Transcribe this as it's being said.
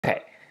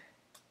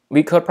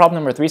Leetcode problem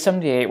number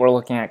 378, we're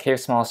looking at k of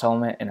smallest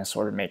element in a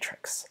sorted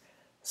matrix.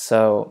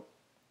 So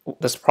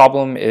this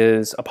problem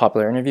is a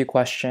popular interview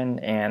question,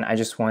 and I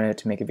just wanted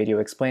to make a video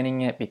explaining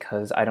it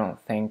because I don't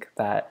think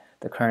that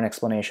the current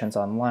explanations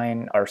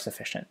online are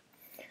sufficient.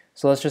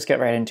 So let's just get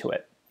right into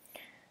it.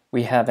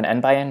 We have an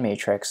n by n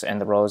matrix, and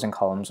the rows and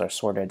columns are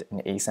sorted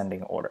in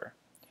ascending order.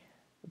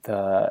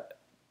 The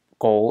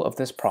goal of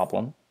this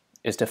problem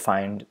is to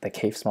find the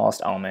k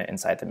smallest element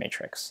inside the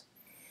matrix.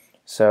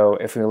 So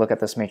if we look at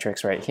this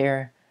matrix right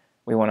here,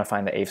 we want to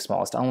find the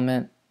smallest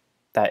element,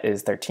 that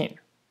is 13.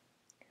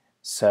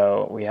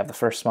 So we have the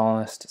first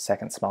smallest,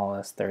 second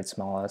smallest, third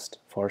smallest,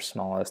 fourth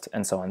smallest,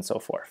 and so on and so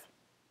forth.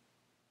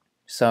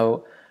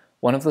 So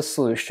one of the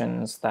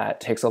solutions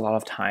that takes a lot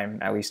of time,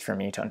 at least for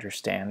me to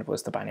understand,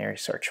 was the binary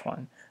search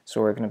one.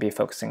 So we're going to be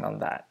focusing on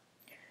that.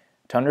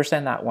 To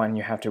understand that one,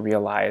 you have to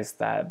realize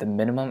that the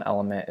minimum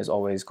element is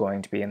always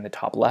going to be in the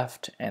top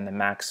left, and the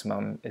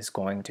maximum is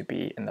going to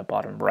be in the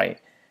bottom right,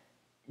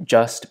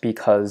 just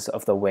because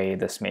of the way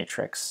this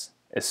matrix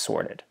is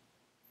sorted.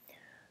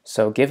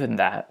 So given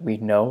that, we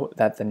know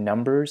that the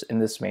numbers in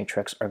this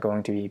matrix are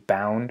going to be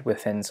bound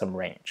within some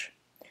range.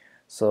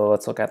 So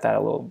let's look at that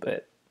a little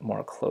bit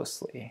more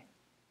closely.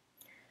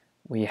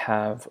 We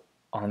have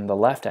on the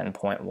left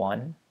endpoint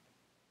 1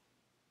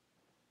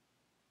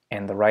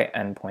 and the right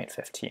endpoint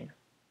 15.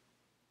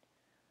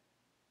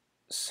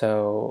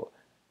 So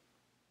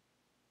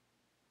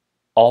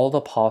all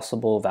the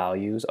possible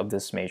values of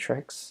this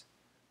matrix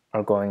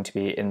are going to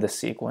be in the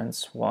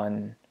sequence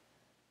 1, ...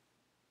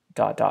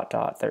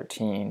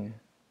 13,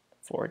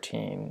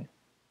 14,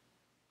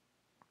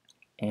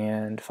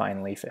 and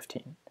finally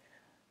 15.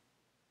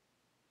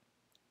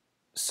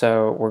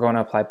 So we're going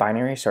to apply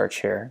binary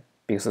search here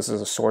because this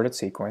is a sorted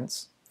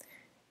sequence,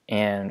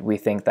 and we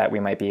think that we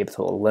might be able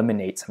to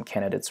eliminate some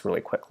candidates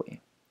really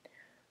quickly.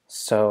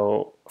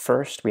 So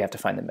first we have to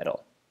find the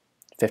middle.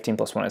 15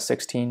 plus 1 is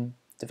 16,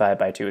 divided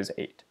by 2 is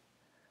 8.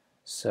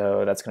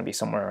 So that's going to be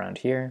somewhere around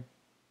here.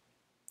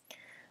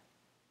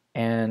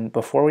 And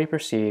before we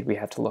proceed, we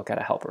have to look at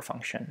a helper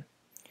function.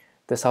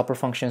 This helper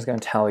function is going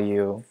to tell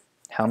you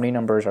how many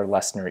numbers are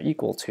less than or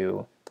equal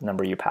to the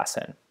number you pass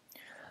in.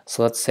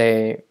 So let's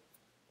say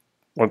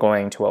we're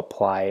going to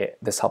apply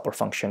this helper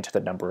function to the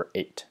number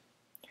 8.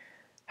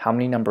 How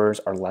many numbers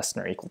are less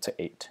than or equal to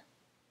 8?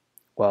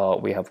 Well,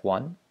 we have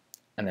 1,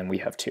 and then we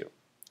have 2.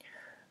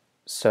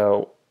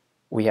 So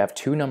we have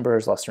 2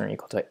 numbers less than or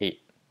equal to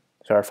 8.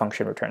 So our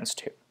function returns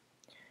 2.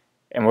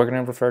 And we're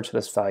going to refer to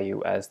this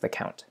value as the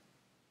count.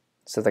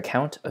 So the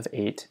count of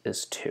 8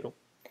 is 2.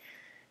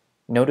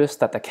 Notice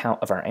that the count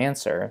of our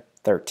answer,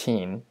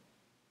 13,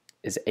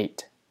 is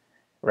 8,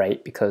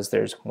 right? Because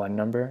there's 1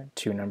 number,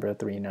 2 number,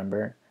 3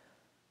 number,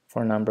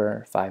 4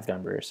 number, 5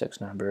 number, 6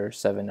 number,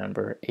 7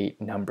 number, 8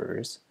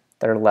 numbers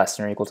that are less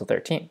than or equal to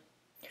 13.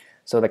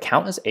 So the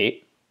count is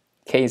 8,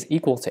 k is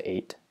equal to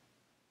 8,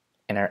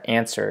 and our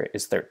answer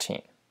is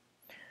 13.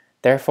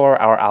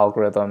 Therefore, our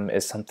algorithm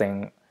is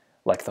something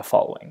like the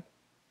following.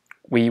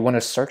 We want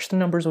to search the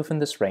numbers within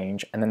this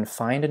range and then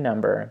find a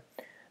number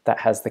that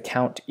has the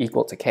count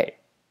equal to k.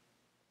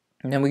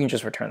 And then we can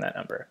just return that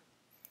number.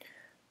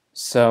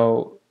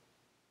 So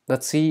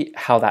let's see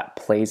how that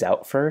plays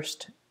out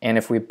first, and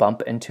if we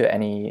bump into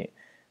any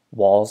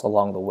walls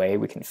along the way,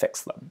 we can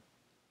fix them.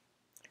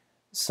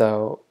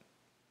 So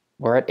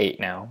we're at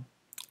 8 now,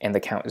 and the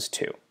count is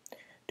 2.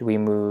 Do we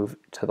move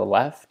to the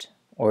left,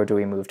 or do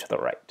we move to the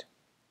right?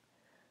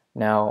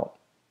 Now,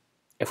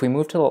 if we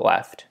move to the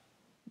left,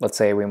 let's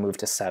say we move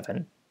to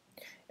 7,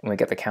 and we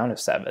get the count of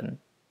 7.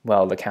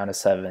 Well, the count of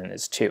 7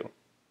 is 2,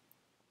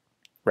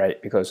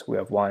 right? Because we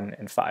have 1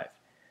 and 5.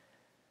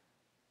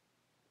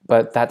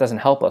 But that doesn't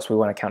help us. We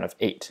want a count of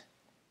 8.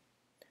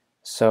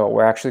 So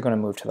we're actually going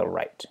to move to the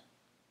right,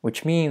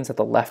 which means that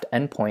the left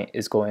endpoint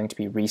is going to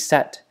be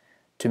reset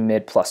to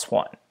mid plus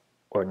 1,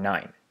 or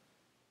 9.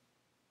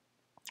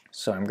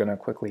 So I'm going to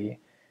quickly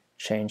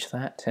change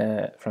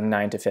that from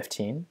 9 to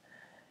 15.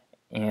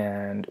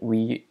 And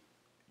we,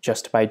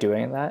 just by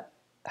doing that,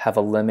 have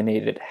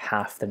eliminated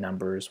half the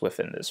numbers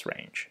within this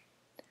range.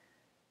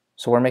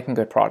 So we're making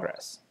good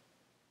progress.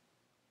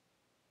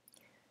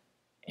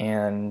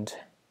 And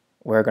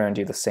we're going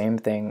to do the same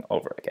thing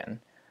over again.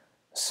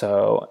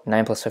 So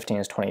 9 plus 15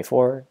 is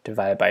 24,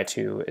 divided by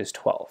 2 is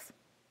 12.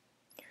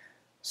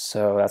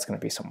 So that's going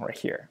to be somewhere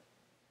here.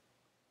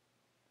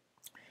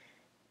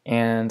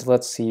 And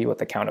let's see what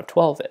the count of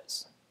 12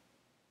 is.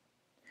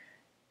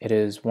 It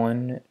is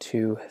 1,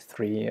 2,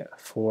 3,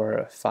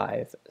 4,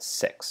 5,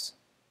 6.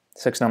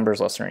 6 numbers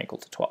less than or equal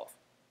to 12.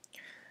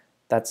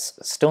 That's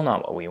still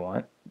not what we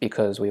want,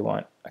 because we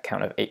want a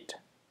count of 8.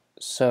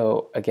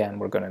 So again,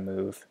 we're going to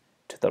move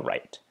to the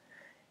right.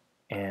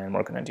 And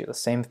we're going to do the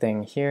same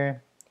thing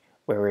here,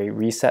 where we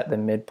reset the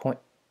midpoint,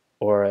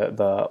 or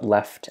the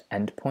left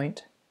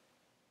endpoint,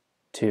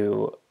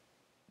 to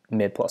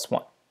mid plus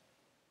 1.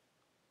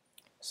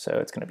 So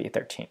it's going to be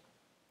 13.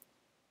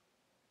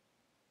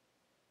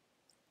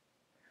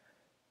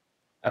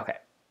 Okay,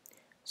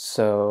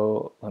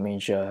 so let me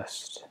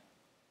just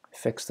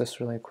fix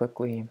this really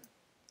quickly.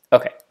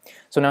 Okay,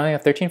 so now we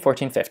have 13,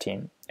 14,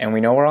 15, and we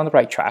know we're on the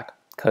right track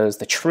because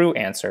the true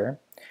answer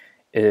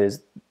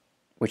is,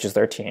 which is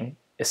 13,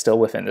 is still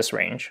within this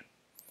range.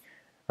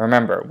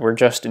 Remember, we're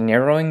just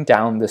narrowing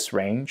down this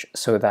range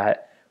so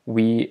that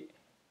we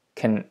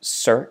can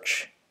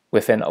search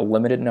within a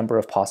limited number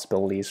of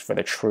possibilities for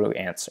the true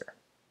answer.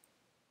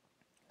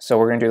 So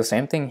we're going to do the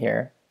same thing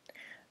here.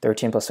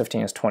 13 plus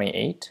 15 is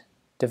 28,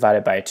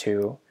 divided by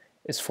 2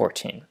 is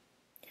 14.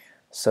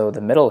 So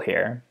the middle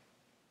here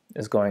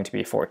is going to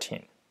be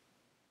 14.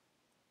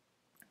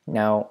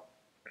 Now,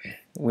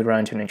 we run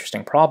into an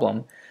interesting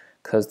problem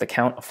because the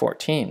count of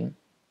 14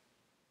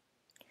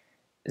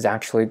 is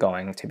actually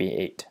going to be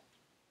 8.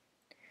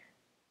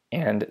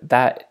 And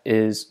that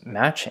matches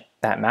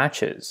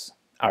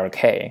our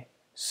k.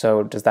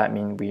 So does that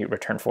mean we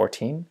return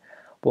 14?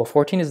 Well,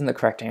 14 isn't the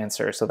correct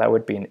answer, so that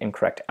would be an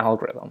incorrect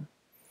algorithm.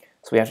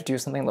 So we have to do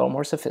something a little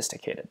more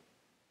sophisticated.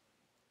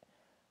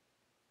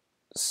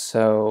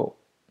 So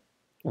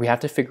we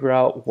have to figure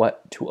out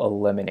what to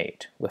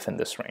eliminate within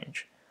this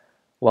range.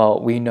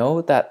 Well, we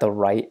know that the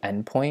right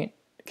endpoint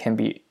can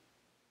be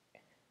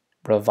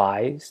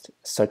revised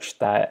such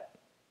that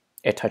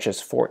it touches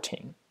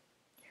 14.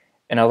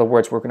 In other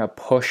words, we're going to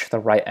push the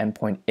right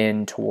endpoint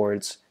in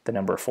towards the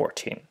number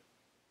 14.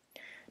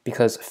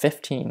 Because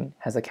 15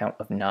 has a count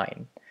of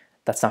 9.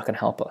 That's not going to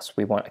help us.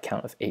 We want a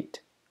count of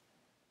 8.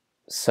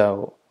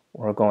 So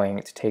we're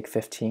going to take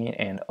 15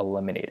 and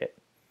eliminate it.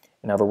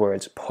 In other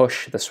words,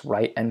 push this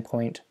right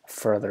endpoint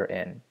further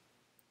in.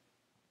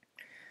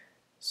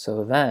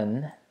 So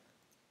then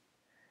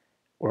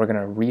we're going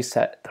to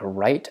reset the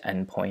right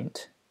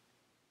endpoint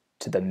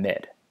to the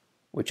mid,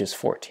 which is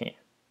 14.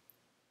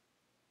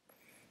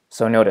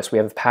 So notice we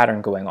have a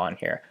pattern going on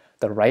here.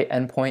 The right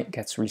endpoint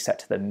gets reset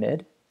to the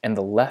mid, and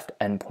the left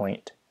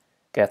endpoint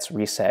gets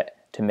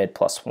reset to mid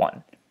plus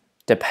 1,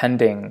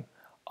 depending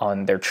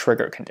on their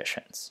trigger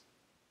conditions.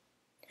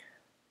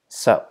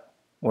 So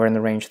we're in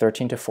the range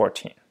 13 to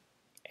 14,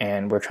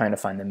 and we're trying to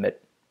find the mid.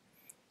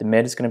 The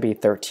mid is going to be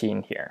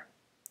 13 here.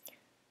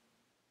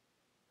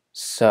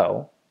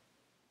 So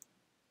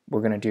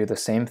we're going to do the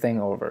same thing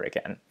over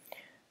again.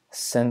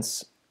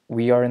 Since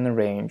we are in the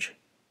range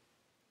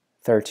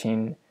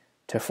 13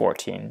 to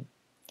 14,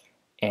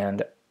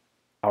 and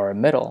our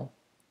middle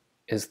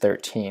is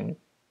 13,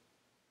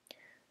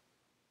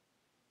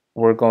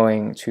 we're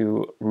going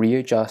to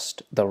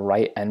readjust the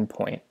right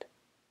endpoint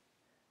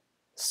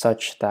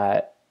such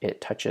that it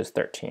touches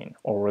 13,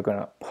 or we're going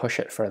to push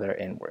it further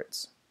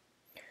inwards.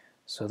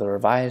 So the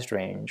revised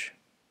range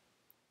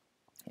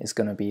is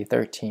going to be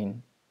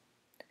 13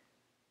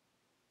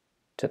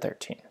 to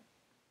 13.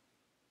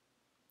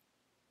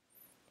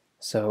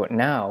 So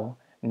now,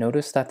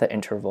 notice that the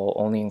interval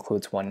only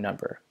includes one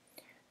number.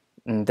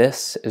 And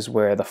this is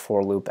where the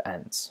for loop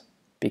ends,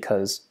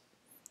 because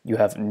you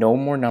have no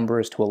more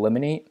numbers to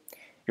eliminate.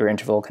 Your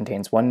interval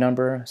contains one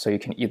number, so you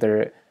can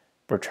either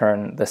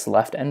return this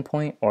left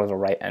endpoint or the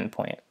right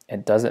endpoint.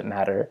 It doesn't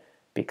matter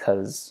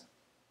because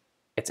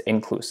it's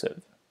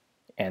inclusive,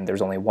 and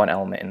there's only one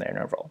element in the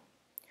interval.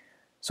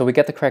 So we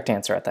get the correct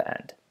answer at the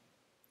end.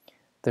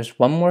 There's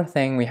one more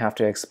thing we have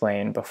to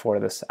explain before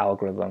this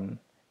algorithm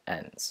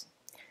ends,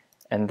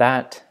 and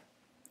that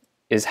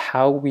is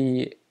how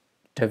we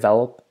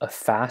develop a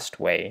fast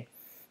way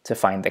to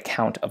find the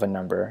count of a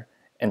number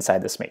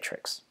inside this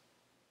matrix.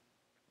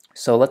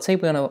 So let's say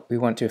we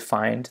want to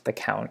find the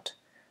count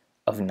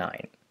of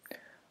 9.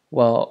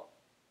 Well,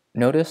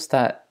 notice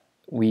that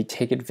we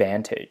take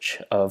advantage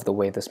of the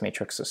way this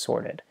matrix is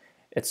sorted.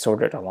 It's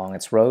sorted along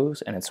its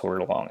rows and it's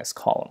sorted along its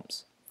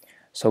columns.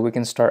 So we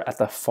can start at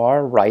the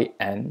far right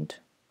end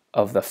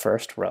of the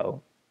first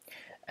row,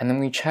 and then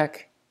we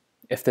check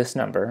if this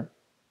number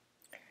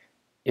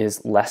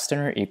is less than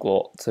or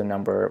equal to the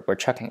number we're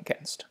checking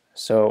against.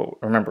 So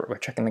remember, we're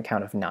checking the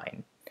count of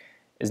 9.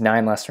 Is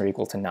 9 less than or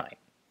equal to 9?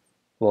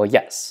 Well,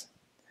 yes.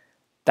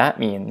 That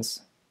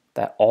means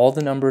that all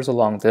the numbers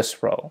along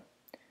this row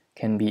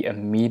can be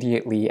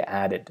immediately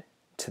added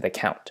to the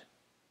count,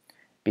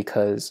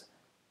 because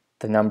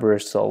the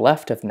numbers to the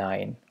left of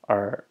 9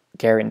 are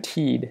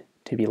guaranteed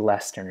to be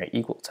less than or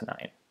equal to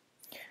 9.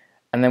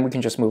 And then we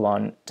can just move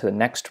on to the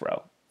next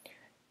row.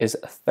 Is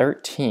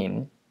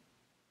 13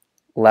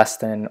 less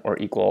than or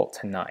equal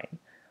to 9?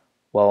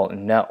 Well,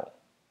 no.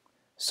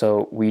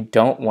 So we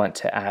don't want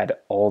to add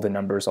all the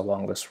numbers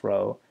along this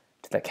row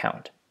to the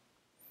count.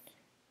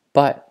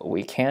 But what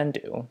we can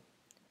do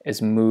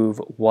is move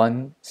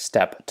one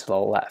step to the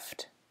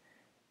left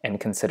and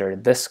consider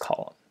this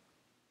column.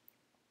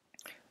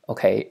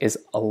 Okay, is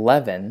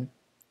 11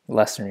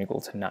 less than or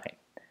equal to 9?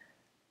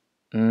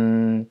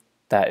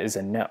 That is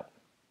a no.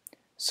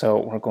 So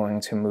we're going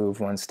to move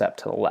one step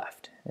to the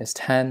left. Is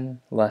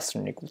 10 less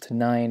than or equal to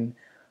 9?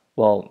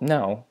 Well,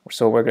 no,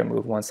 so we're going to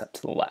move one step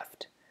to the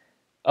left.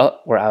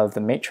 We're out of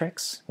the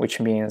matrix, which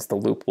means the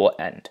loop will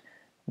end.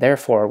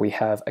 Therefore, we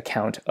have a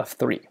count of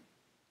 3.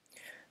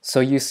 So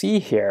you see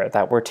here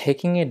that we're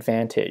taking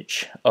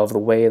advantage of the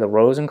way the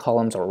rows and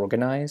columns are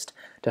organized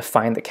to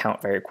find the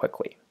count very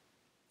quickly.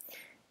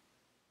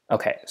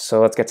 Okay,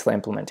 so let's get to the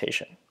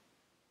implementation.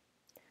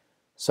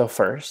 So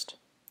first,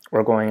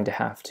 we're going to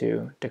have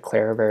to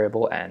declare a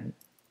variable n,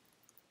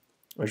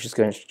 which is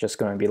just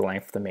going to be the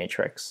length of the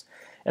matrix.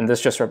 And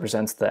this just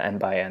represents the n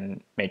by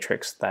n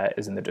matrix that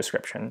is in the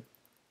description.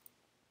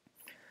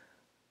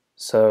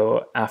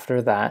 So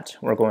after that,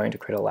 we're going to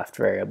create a left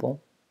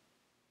variable.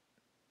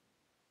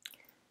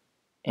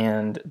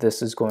 And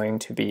this is going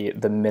to be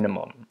the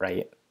minimum,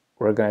 right?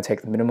 We're going to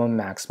take the minimum,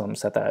 maximum,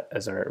 set that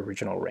as our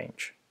original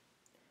range.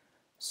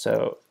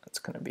 So it's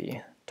going to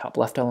be top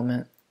left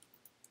element.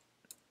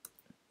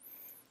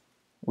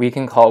 We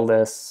can call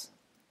this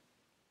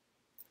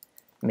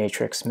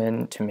matrix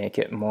min to make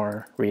it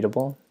more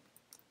readable,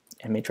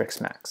 and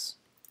matrix max.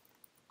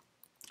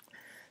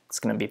 It's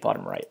going to be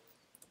bottom right.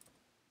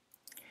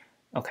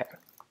 Okay.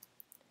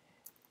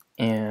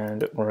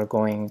 And we're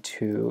going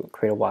to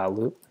create a while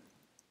loop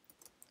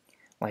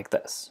like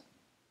this.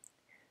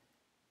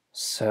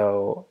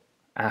 So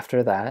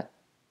after that,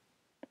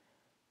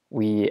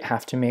 we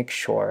have to make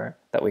sure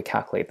that we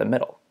calculate the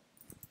middle.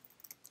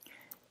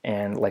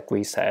 And like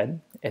we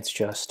said, it's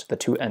just the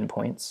two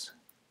endpoints,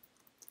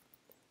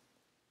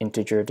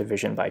 integer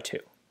division by 2.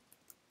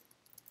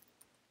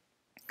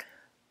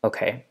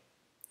 Okay,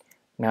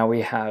 now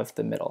we have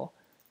the middle.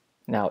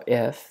 Now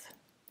if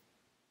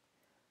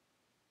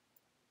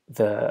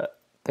the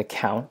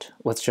count,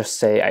 let's just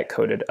say I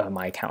coded a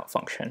myCount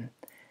function,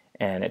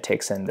 and it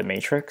takes in the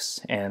matrix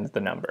and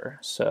the number,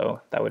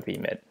 so that would be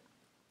mid.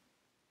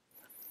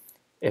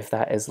 If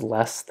that is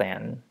less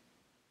than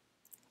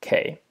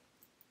k,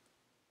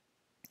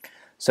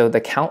 so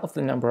the count of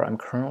the number I'm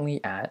currently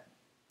at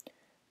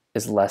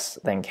is less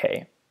than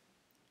k,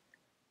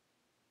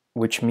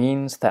 which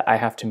means that I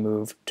have to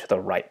move to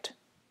the right,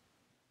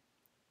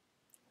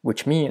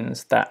 which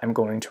means that I'm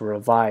going to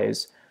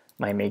revise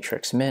my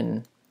matrix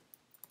min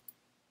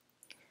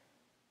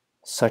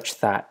such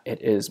that it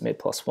is mid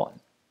plus 1.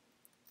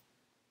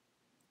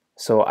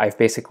 So I've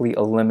basically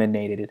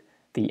eliminated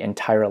the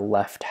entire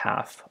left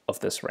half of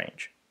this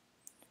range.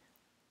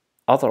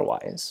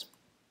 Otherwise,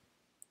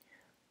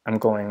 I'm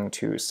going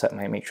to set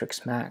my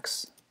matrix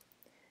max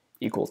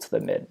equal to the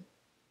mid,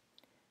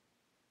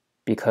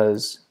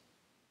 because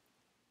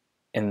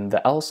in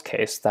the else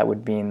case, that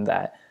would mean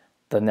that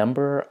the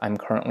number I'm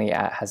currently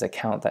at has a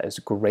count that is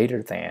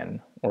greater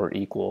than or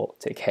equal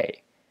to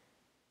k,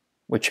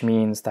 which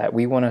means that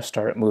we want to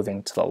start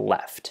moving to the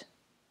left.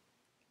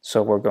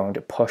 So we're going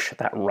to push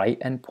that right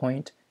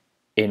endpoint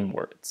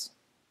inwards.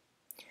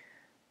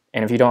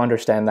 And if you don't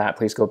understand that,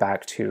 please go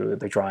back to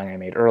the drawing I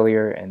made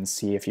earlier and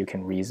see if you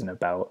can reason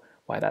about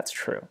why that's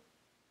true.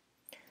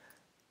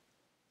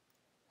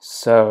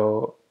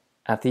 So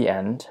at the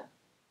end,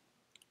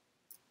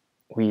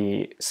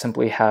 we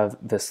simply have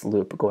this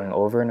loop going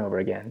over and over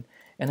again.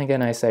 And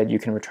again, I said you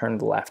can return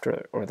the left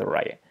or the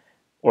right,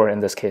 or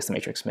in this case, the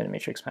matrix min and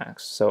matrix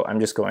max. So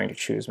I'm just going to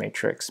choose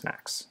matrix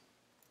max.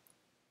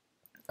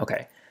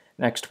 Okay,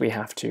 next we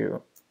have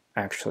to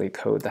actually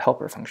code the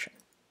helper function.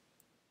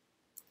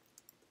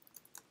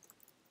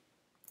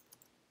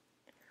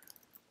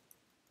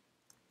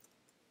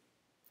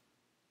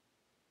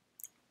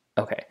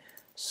 Okay,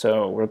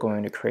 so we're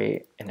going to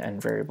create an n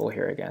variable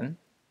here again.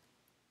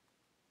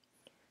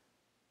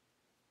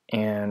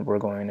 And we're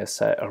going to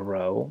set a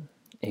row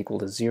equal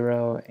to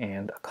 0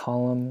 and a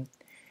column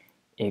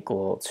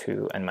equal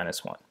to n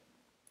minus 1.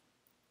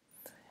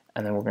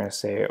 And then we're going to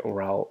say,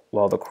 while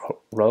the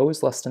row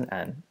is less than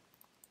n,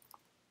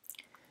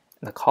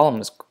 and the column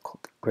is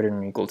greater than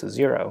or equal to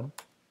 0,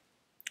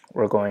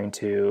 we're going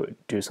to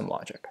do some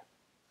logic.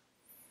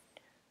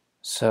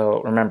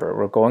 So remember,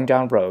 we're going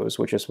down rows,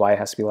 which is why it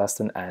has to be less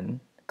than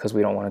n, because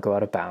we don't want to go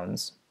out of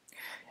bounds.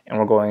 And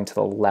we're going to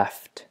the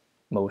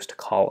leftmost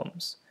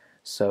columns.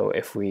 So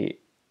if we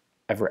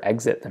ever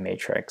exit the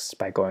matrix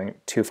by going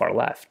too far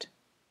left,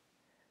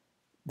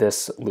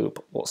 this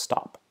loop will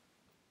stop.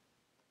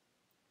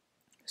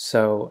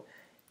 So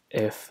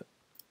if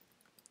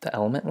the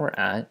element we're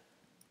at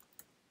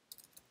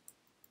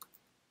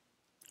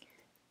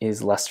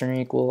is less than or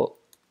equal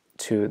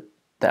to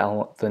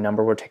the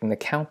number we're taking the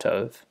count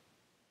of,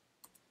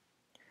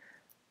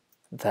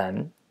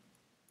 then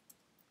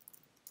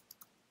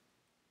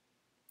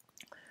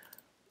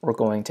we're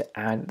going to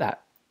add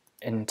that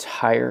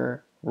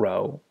entire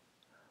row,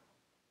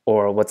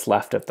 or what's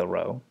left of the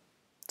row,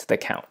 to the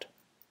count.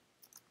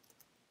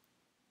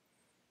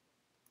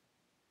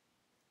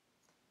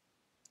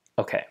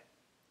 Okay.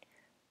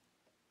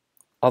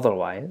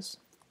 Otherwise,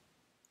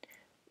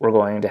 we're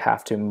going to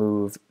have to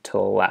move to the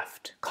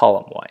left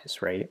column-wise,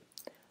 right?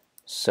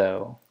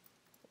 So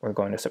we're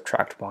going to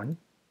subtract 1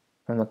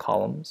 from the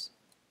columns.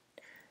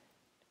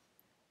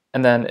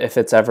 And then if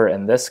it's ever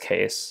in this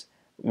case,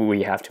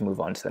 we have to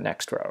move on to the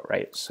next row,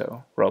 right?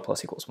 So row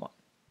plus equals 1.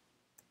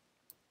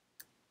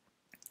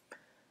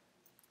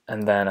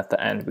 And then at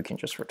the end, we can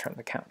just return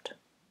the count.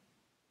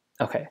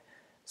 Okay,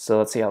 so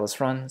let's see how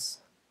this runs.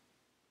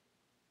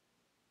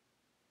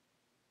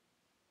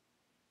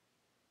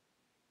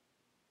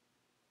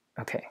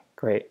 Okay,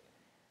 great.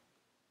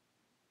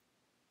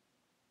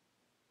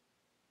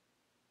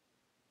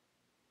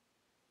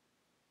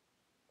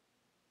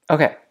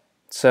 Okay,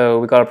 so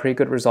we got a pretty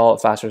good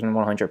result, faster than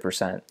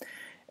 100%.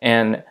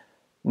 And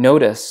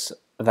notice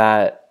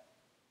that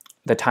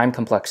the time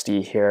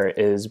complexity here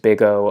is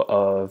big O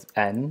of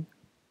n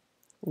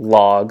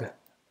log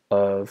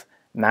of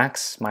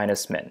max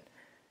minus min,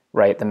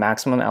 right? The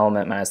maximum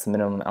element minus the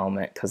minimum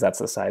element, because that's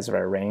the size of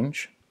our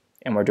range.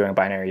 And we're doing a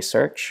binary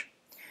search.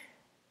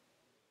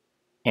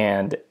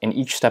 And in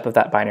each step of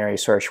that binary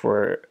search,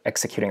 we're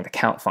executing the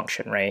count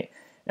function, right?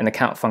 And the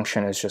count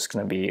function is just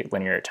going to be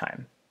linear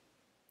time.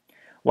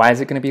 Why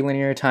is it going to be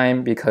linear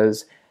time?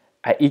 Because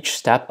at each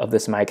step of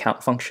this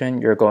myCount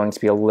function, you're going to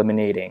be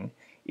eliminating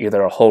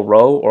either a whole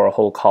row or a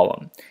whole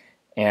column.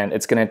 And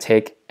it's going to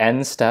take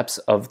n steps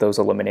of those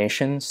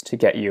eliminations to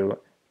get you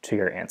to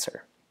your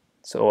answer.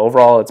 So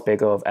overall, it's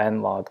big O of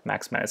n log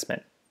max minus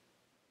min.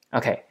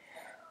 Okay,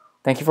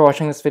 thank you for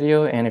watching this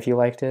video, and if you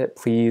liked it,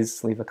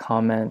 please leave a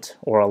comment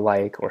or a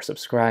like or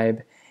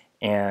subscribe,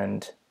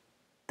 and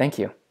thank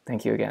you.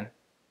 Thank you again.